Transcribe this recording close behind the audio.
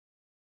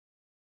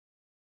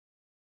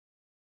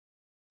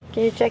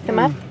Can you check the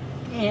map?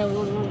 Yeah,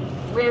 well,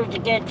 where would you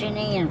get to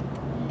now?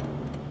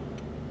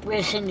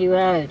 Where's Cindy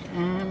Road?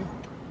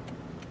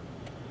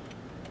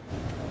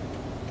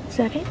 Is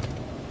that it?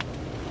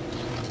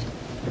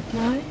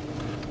 No?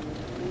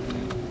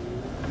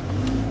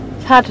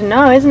 It's hard to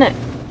know, isn't it?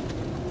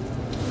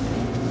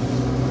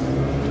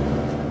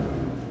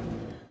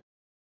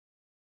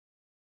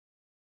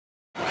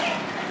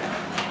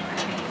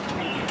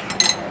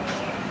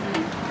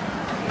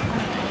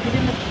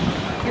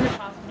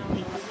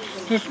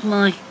 This is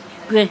my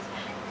grandfather.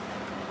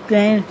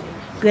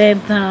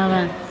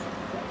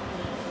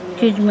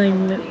 This is my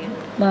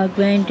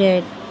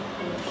granddad.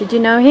 Did you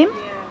know him?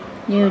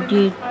 You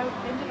did.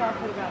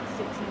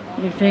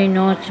 It was very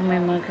nice to meet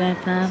my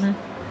grandfather.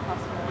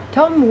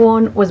 Tom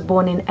Warne was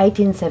born in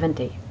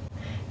 1870.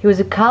 He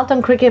was a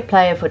Carlton cricket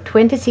player for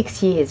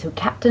 26 years who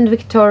captained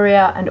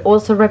Victoria and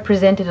also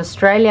represented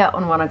Australia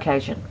on one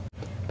occasion.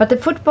 But the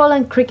football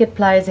and cricket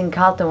players in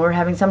Carlton were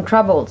having some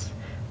troubles.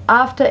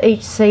 After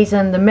each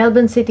season, the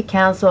Melbourne City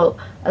Council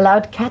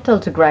allowed cattle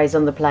to graze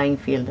on the playing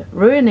field,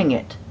 ruining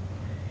it.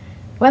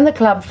 When the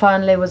club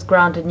finally was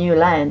granted new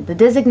land, the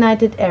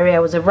designated area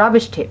was a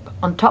rubbish tip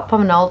on top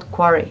of an old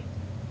quarry.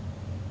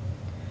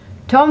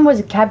 Tom was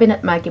a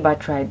cabinet maker by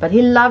trade, but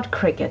he loved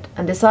cricket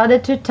and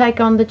decided to take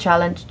on the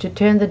challenge to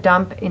turn the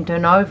dump into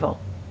an oval.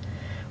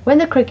 When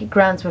the cricket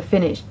grounds were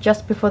finished,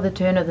 just before the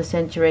turn of the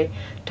century,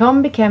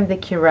 Tom became the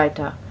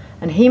curator,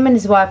 and him and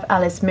his wife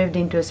Alice moved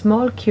into a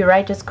small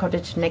curator's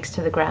cottage next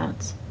to the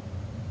grounds.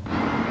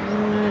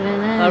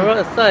 I'd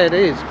rather say it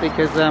is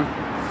because a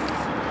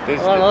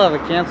lot of the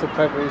council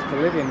people used to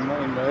live in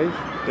these.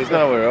 There's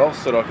nowhere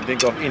else that I can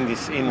think of in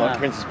like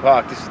Princes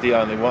Park. This is the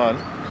only one.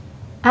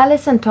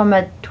 Alice and Tom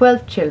had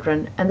 12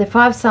 children, and the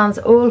 5 sons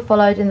all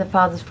followed in the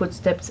father's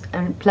footsteps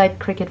and played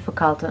cricket for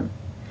Carlton.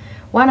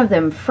 One of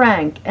them,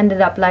 Frank, ended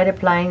up later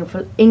playing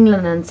for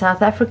England and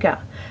South Africa,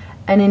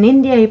 and in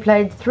India he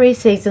played 3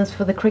 seasons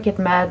for the cricket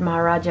mad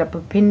Maharaja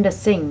Bhupinder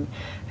Singh,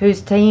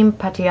 whose team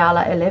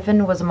Patiala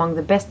 11 was among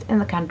the best in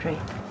the country.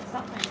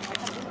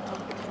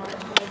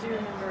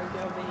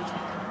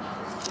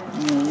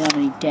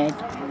 Lovely dad.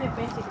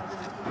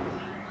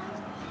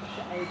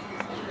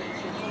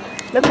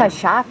 Look how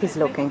sharp he's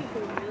looking.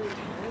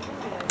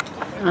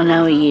 I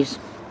know he is.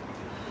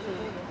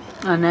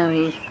 I know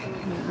he is.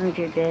 Look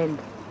at dad.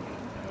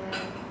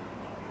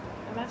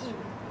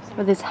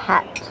 With his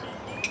hat.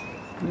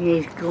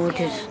 He's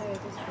gorgeous.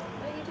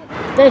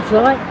 That's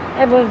right.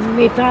 That was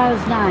my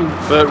father's name.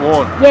 Bert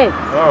Warne. Yeah.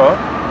 All right.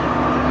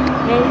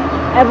 Yeah,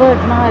 that was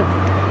my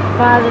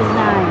father's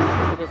name.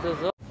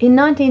 In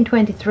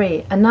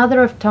 1923,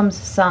 another of Tom's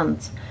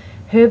sons,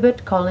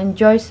 Herbert Colin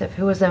Joseph,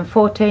 who was then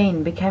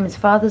 14, became his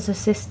father's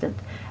assistant,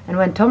 and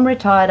when Tom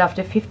retired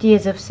after 50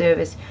 years of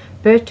service,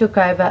 Bert took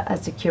over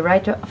as the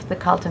curator of the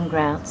Carlton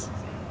grounds.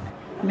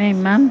 Me,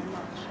 Mum.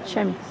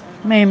 Show me.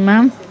 Me,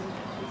 Mum.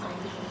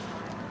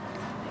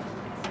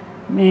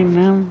 Me,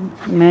 Mum.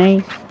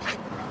 Me.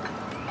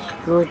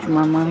 George,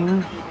 my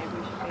mum.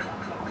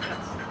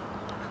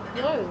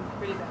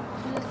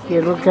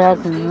 You look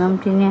out and Mum,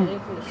 can you?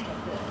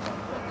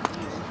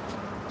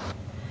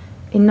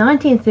 In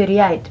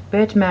 1938,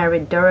 Bert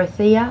married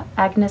Dorothea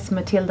Agnes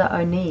Matilda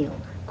O'Neill,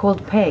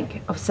 called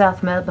Peg, of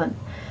South Melbourne,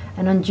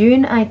 and on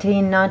June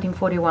 18,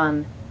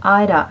 1941,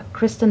 Ida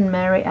Kristen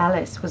Mary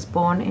Alice was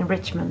born in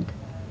Richmond.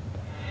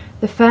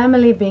 The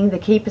family, being the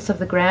keepers of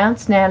the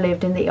grounds, now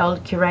lived in the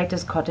old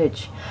curator's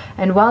cottage,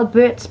 and while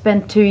Bert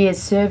spent 2 years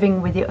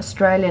serving with the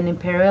Australian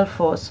Imperial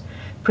Force,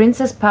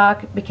 Princes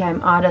Park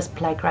became Ida's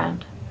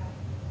playground.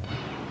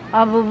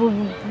 I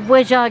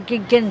wish I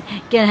can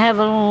have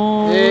a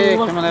look. Yeah,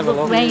 come and have a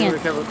look. Around.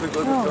 Have a quick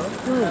look at it.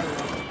 Good.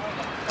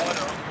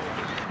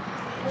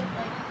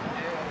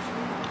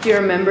 Do you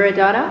remember it,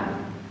 Ida?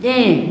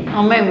 Yeah,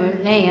 I remember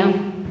it now.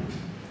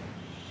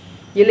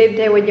 You lived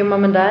here with your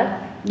mum and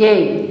dad?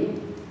 Yeah.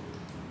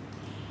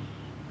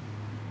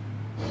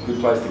 Good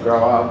place to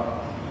grow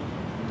up.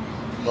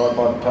 Right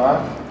by the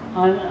park.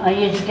 I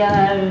used to go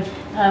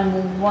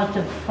and watch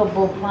the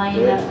football playing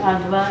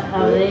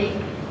over there.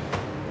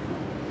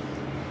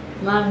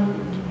 Mum,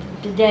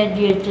 the dad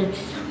used to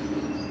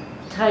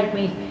take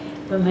me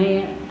from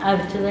here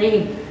over to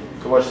there.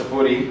 To watch the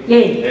footy? Yeah.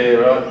 Yeah,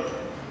 right.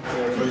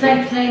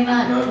 Thanks very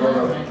much. No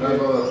bother. No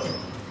bother.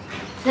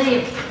 See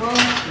you, Paul.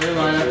 See you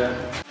later. Yeah.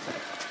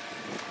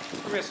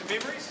 Give me some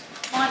memories.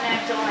 My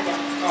name's Ida.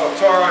 Oh,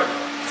 Tyrone.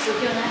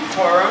 What's your name?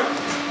 Tyrone.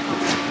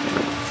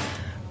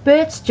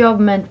 Bert's job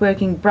meant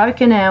working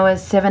broken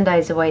hours 7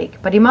 days a week,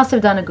 but he must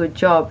have done a good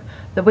job.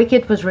 The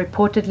wicket was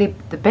reportedly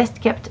the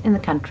best kept in the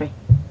country.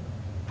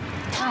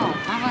 Oh,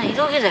 Mummy,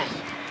 look at it.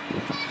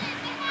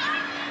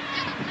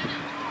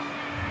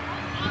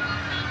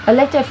 A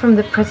letter from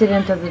the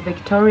president of the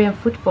Victorian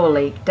Football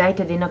League,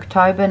 dated in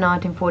October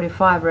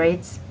 1945,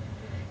 reads,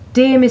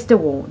 "Dear Mr.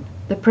 Warne,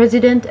 the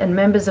President and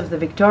members of the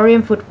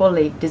Victorian Football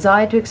League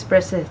desire to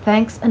express their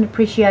thanks and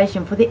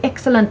appreciation for the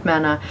excellent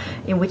manner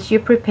in which you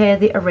prepare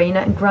the arena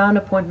and ground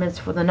appointments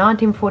for the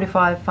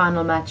 1945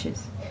 final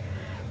matches.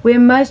 We are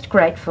most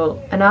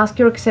grateful and ask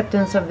your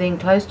acceptance of the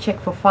enclosed cheque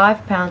for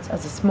 £5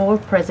 as a small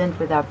present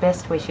with our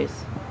best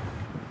wishes.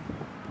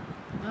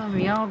 Oh,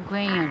 me all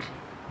grand.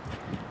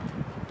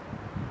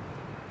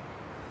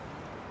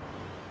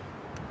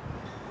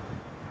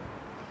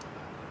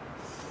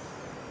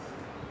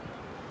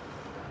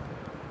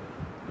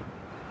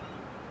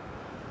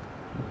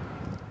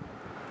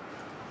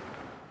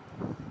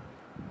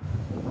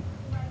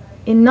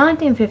 In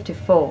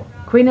 1954,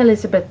 Queen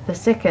Elizabeth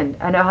II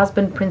and her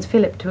husband Prince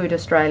Philip toured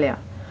Australia.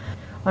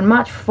 On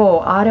March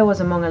 4, Ida was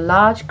among a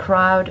large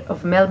crowd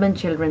of Melbourne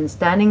children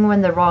standing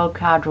when the royal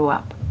car drew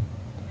up.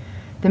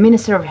 The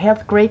Minister of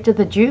Health greeted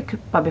the Duke,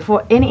 but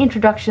before any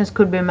introductions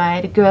could be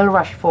made, a girl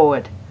rushed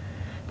forward.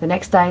 The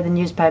next day, the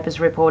newspapers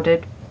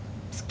reported,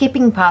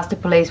 skipping past the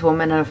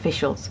policewoman and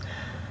officials,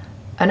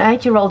 an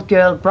 8-year-old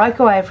girl broke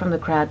away from the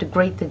crowd to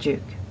greet the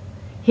Duke.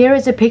 Here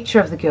is a picture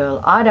of the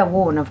girl, Ida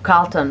Warren of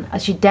Carlton,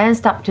 as she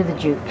danced up to the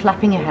Duke,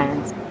 clapping her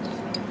hands.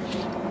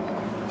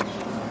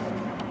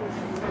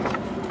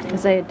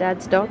 Is that your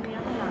dad's dog?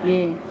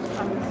 Yeah.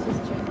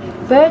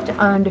 Bert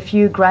owned a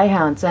few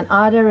greyhounds, and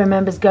Ida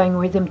remembers going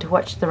with him to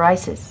watch the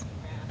races.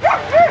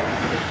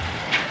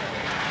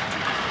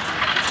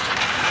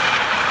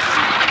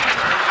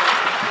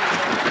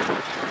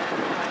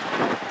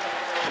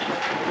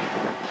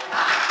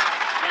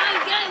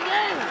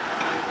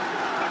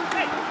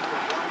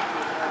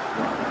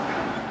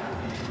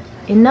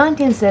 In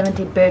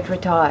 1970, Bert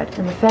retired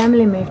and the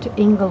family moved to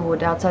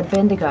Inglewood outside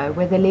Bendigo,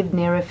 where they lived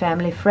near a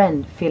family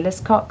friend, Phyllis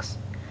Cox.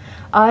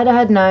 Ida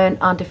had known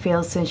Auntie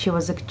Phil since she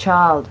was a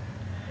child,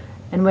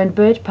 and when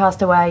Bert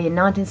passed away in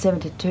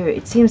 1972,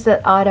 it seems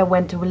that Ida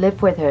went to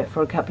live with her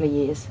for a couple of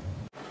years.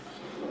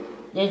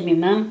 There's me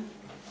mum.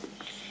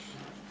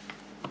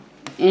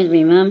 There's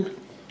me mum.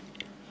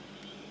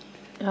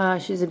 Ah,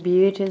 she's a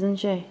beaut, isn't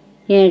she?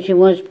 Yeah, she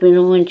was, but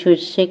when she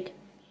was sick.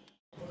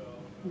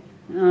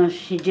 Oh,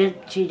 she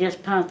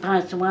just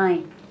passed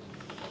away.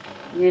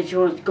 Yeah, she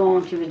was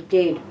gone, she was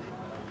dead.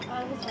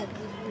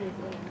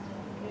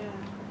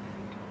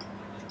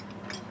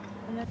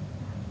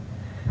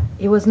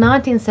 It was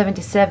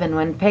 1977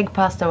 when Peg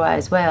passed away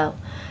as well,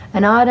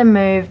 and Ida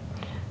moved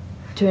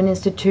to an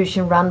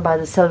institution run by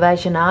the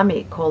Salvation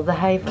Army called The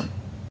Haven.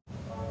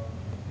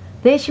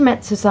 There she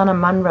met Susanna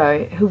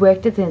Munro, who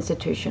worked at the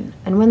institution,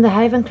 and when The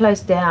Haven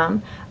closed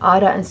down,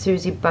 Ida and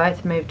Susie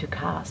both moved to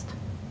Cast.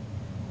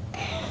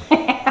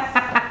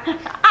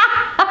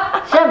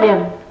 Shut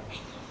him.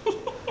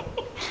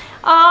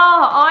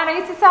 Oh, I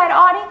used to say to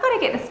Ida, you've got to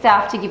get the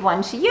staff to give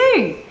one to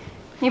you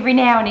every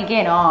now and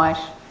again, Ida.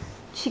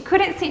 She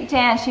couldn't sit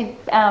down. She'd,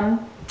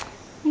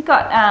 you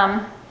got,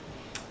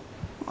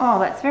 oh,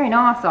 that's very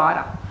nice,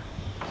 Ida.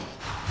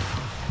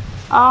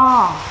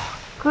 Oh,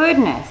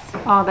 goodness.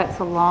 Oh, that's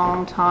a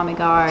long time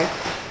ago.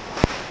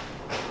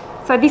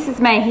 So this is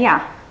me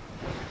here,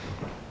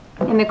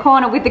 in the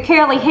corner with the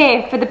curly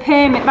hair for the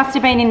perm. It must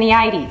have been in the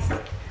 80s.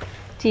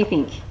 Do you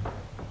think?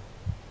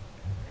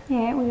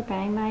 Yeah, it would have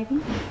been,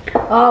 maybe.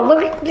 Oh,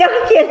 look at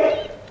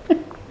it.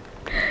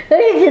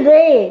 Who's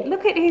there?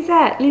 Look at who's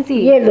that, Lizzie?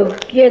 You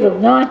look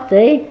nice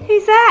there.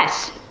 Who's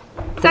that?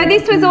 So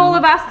this was all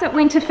of us that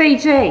went to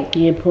Fiji.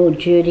 Yeah, poor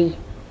Judy.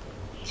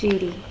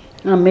 Judy.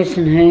 I'm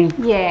missing her.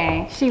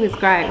 Yeah, she was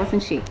great,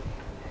 wasn't she?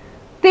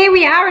 There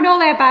we are in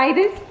all our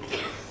bathers.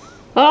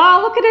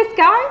 Oh, look at us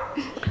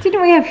go.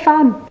 Didn't we have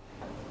fun?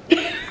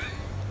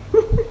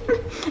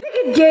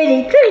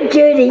 Judy, good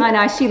Judy. I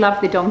know, she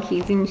loved the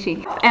donkeys, didn't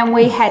she? And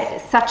we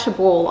had such a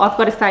ball. I've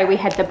got to say, we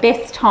had the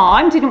best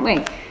time, didn't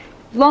we?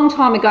 Long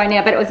time ago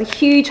now, but it was a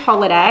huge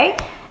holiday,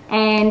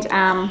 and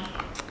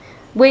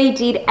we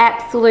did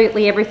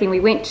absolutely everything. We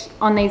went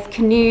on these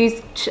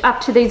canoes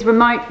up to these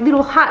remote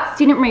little huts,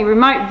 didn't we?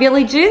 Remote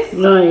villages.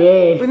 Oh,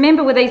 yeah.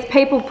 Remember where these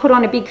people put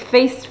on a big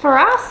feast for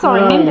us? I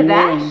remember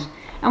that. Yeah.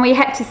 And we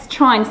had to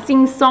try and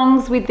sing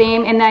songs with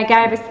them, and they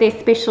gave us their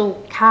special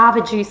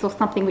kava juice or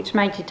something which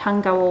made your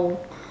tongue go all,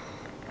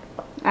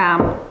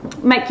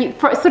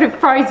 sort of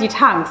froze your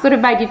tongue, sort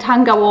of made your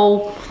tongue go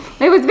all,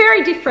 it was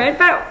very different,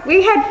 but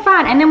we had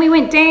fun. And then we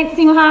went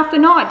dancing half the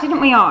night, didn't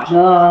we, Osh?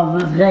 Oh,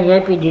 I'm so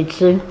happy did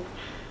Sue.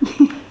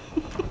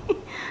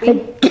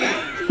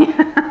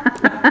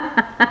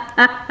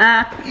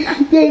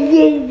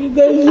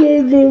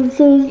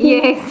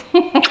 Yes.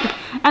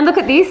 And look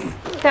at this,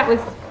 that was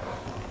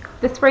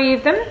the three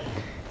of them.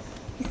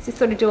 Used to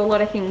sort of do a lot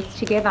of things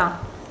together.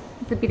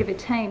 It's a bit of a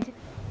team.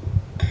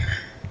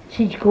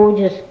 She's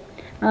gorgeous.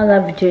 I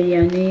love Judy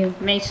O'Neill.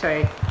 Me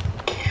too.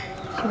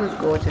 She was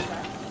gorgeous.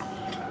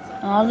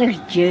 Oh, look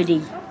at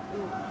Judy.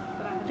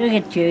 Look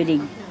at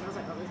Judy.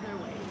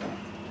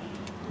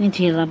 Isn't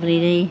she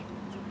lovely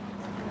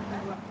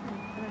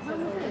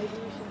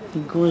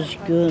there? Gorgeous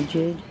girl,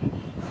 Judy.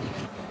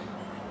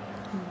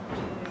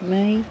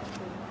 Me?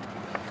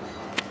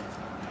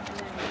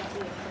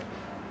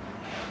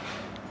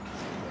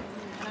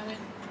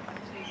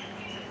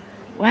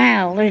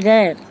 Wow, look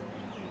at that.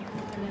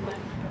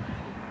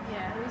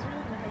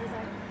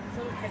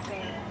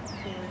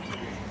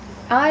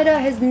 Ida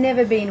has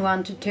never been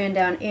one to turn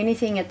down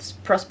anything at the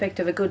prospect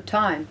of a good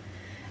time,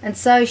 and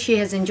so she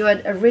has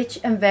enjoyed a rich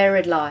and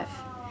varied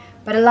life.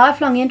 But a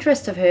lifelong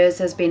interest of hers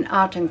has been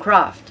art and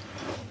craft.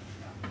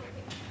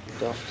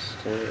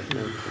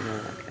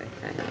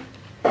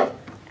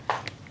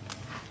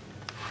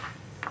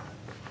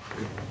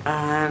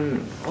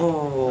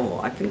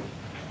 I think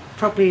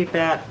probably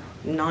about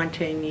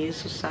 19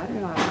 years or so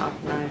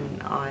I've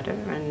known Ida,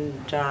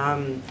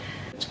 and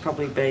it's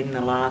probably been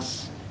the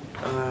last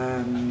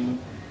 10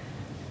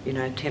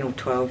 or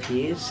 12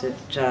 years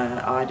that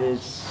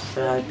Ida's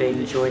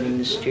been joining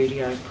the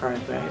studio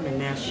program, and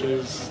now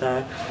she's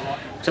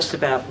just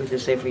about with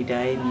us every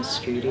day in the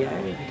studio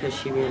because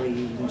she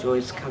really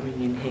enjoys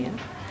coming in here.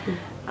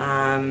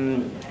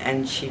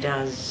 And she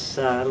does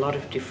a lot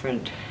of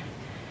different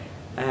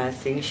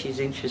things. She's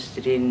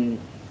interested in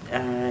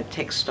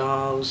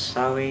textiles,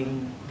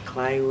 sewing,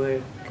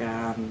 claywork,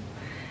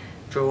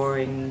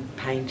 drawing,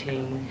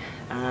 painting,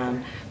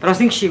 but I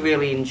think she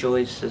really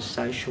enjoys the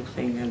social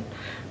thing, and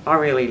I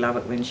really love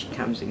it when she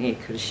comes in here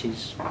because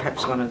she's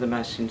perhaps one of the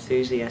most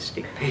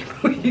enthusiastic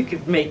people you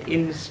could meet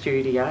in the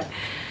studio,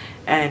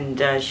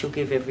 and she'll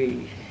give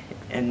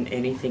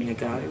anything a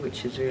go,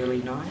 which is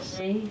really nice.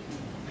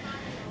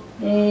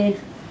 There,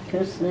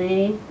 across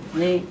there,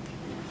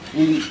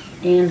 and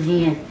down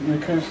here,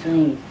 across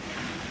there.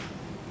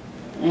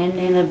 And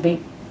then a bit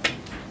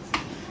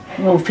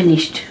all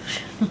finished.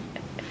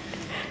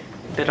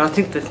 But I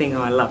think the thing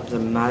I love the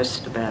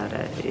most about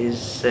it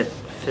is that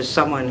for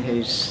someone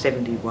who's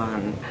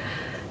 71,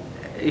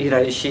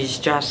 she's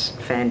just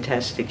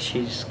fantastic.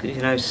 She's,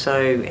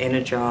 so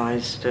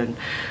energised, and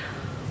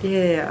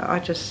yeah, I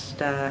just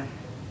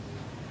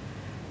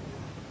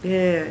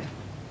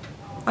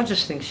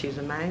think she's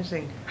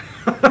amazing,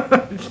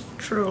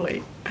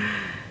 truly.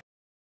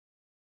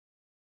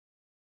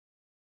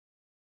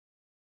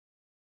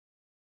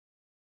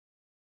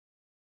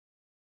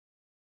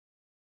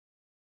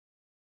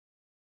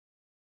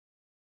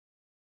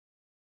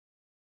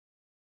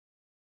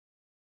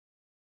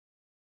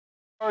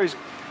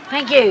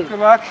 Thank you. Good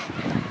luck.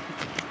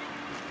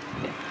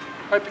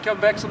 Hope you come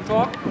back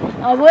sometime.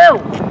 I will.